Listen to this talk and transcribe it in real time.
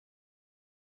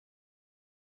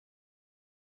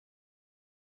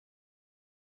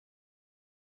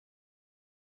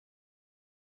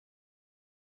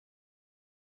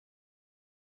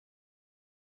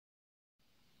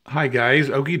Hi guys,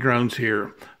 Okie Drones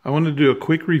here. I want to do a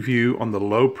quick review on the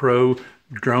LowePro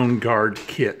DroneGuard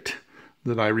Kit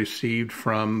that I received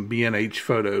from B&H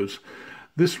Photos.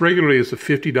 This regularly is a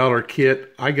 $50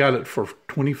 kit. I got it for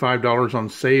 $25 on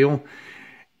sale.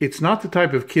 It's not the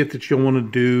type of kit that you'll want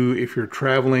to do if you're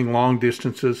traveling long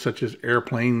distances, such as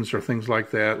airplanes or things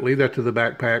like that. Leave that to the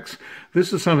backpacks.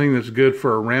 This is something that's good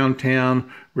for around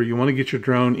town where you want to get your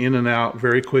drone in and out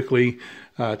very quickly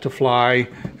to fly.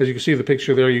 As you can see the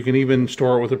picture there, you can even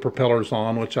store it with the propellers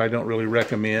on, which I don't really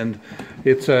recommend.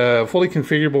 It's a fully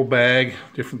configurable bag,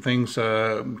 different things,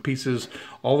 pieces,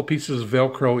 all the pieces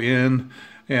Velcro in,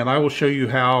 and I will show you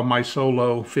how my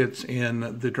Solo fits in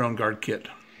the DroneGuard kit.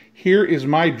 Here is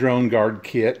my DroneGuard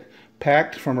kit,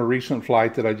 packed from a recent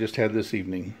flight that I just had this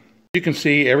evening. You can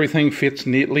see everything fits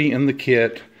neatly in the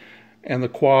kit, and the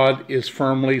quad is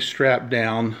firmly strapped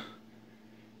down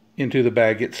into the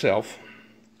bag itself.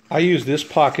 I use this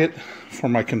pocket for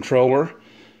my controller.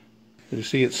 As you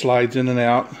see, it slides in and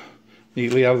out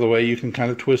neatly out of the way. You can kind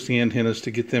of twist the antennas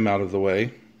to get them out of the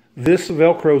way. This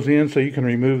Velcro's in so you can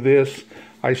remove this.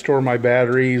 I store my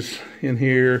batteries in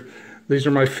here. These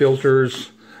are my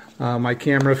filters. My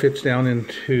camera fits down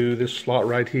into this slot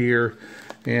right here,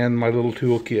 and my little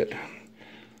tool kit.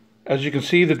 As you can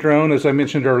see, the drone, as I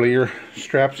mentioned earlier,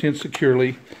 straps in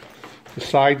securely. The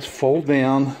sides fold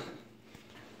down,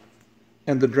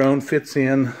 and the drone fits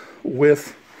in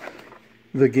with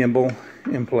the gimbal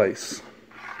in place.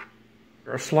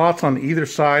 There are slots on either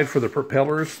side for the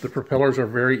propellers. The propellers are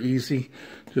very easy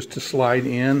just to slide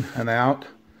in and out.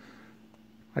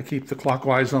 I keep the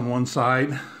clockwise on one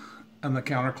side and the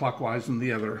counterclockwise on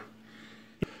the other.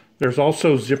 There's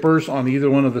also zippers on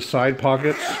either one of the side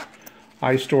pockets.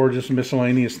 I store just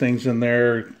miscellaneous things in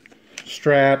there,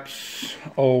 straps,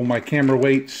 my camera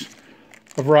weights,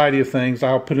 a variety of things.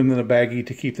 I'll put them in a baggie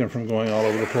to keep them from going all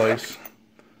over the place.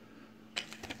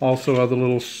 Also other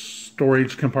little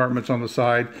storage compartments on the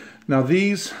side. Now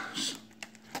these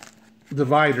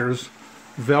dividers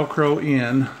Velcro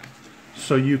in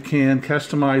so you can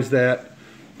customize that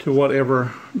to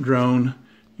whatever drone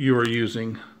you are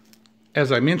using.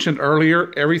 As I mentioned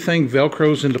earlier, everything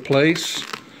Velcros into place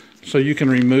so you can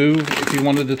remove. If you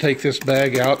wanted to take this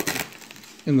bag out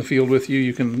in the field with you,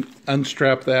 you can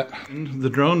unstrap that. The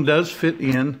drone does fit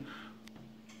in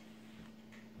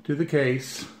to the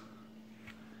case,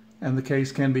 and the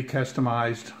case can be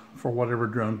customized for whatever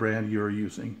drone brand you are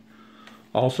using.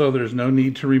 Also, there's no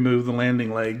need to remove the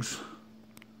landing legs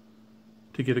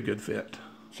to get a good fit.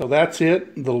 So that's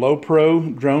it, the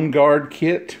LowePro DroneGuard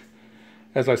Kit.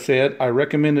 As I said, I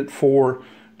recommend it for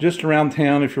just around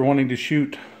town if you're wanting to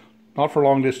shoot, not for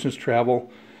long distance travel.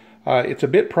 It's a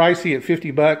bit pricey at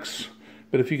 50 bucks,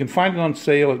 but if you can find it on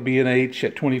sale at B&H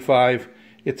at 25,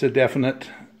 it's a definite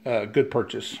good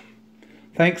purchase.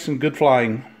 Thanks and good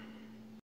flying.